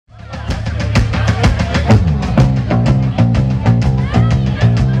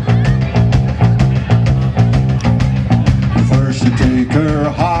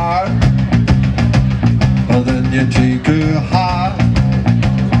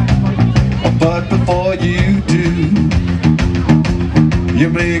before you do, you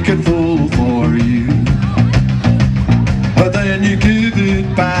make it full for you, but then you give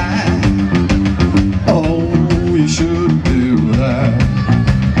it back. Oh, you shouldn't do that.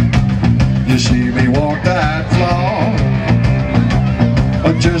 You see me walk that floor,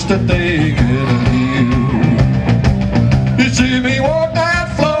 I'm just a thinking of you. You see me walk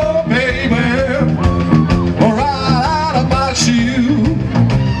that floor, baby, right out of my shoe.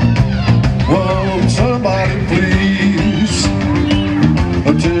 Won't somebody please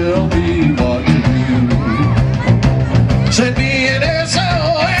tell me what to do? Send me an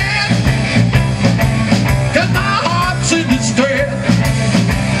SOS, 'cause my heart's in distress.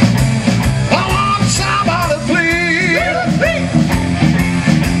 I want somebody please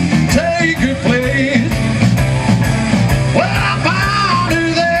take your place. Well, I found her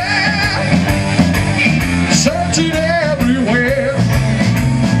there, searching everywhere.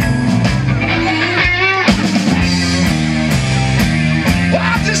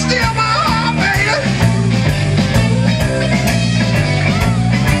 Well, just steal my heart, baby.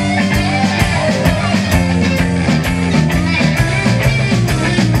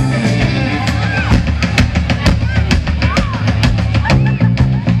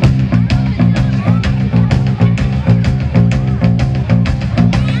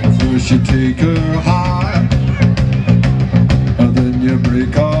 First you take her heart, and then you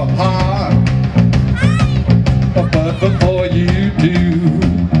break her heart. But before you do,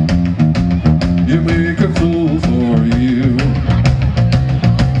 you make a fool for you,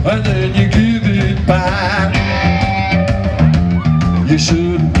 and then you give it back. You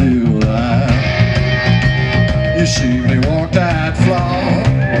shouldn't do that. You see me walk that floor,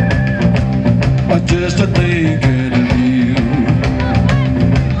 I'm just a thinking of you.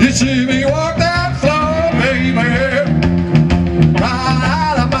 You see me walk that floor, baby, right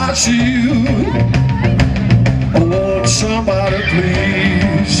out of my shoe. Oh, won't somebody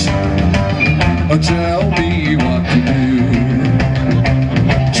please tell me what to do?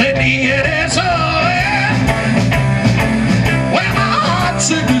 Send me an SOS when my heart's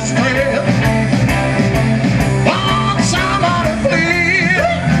in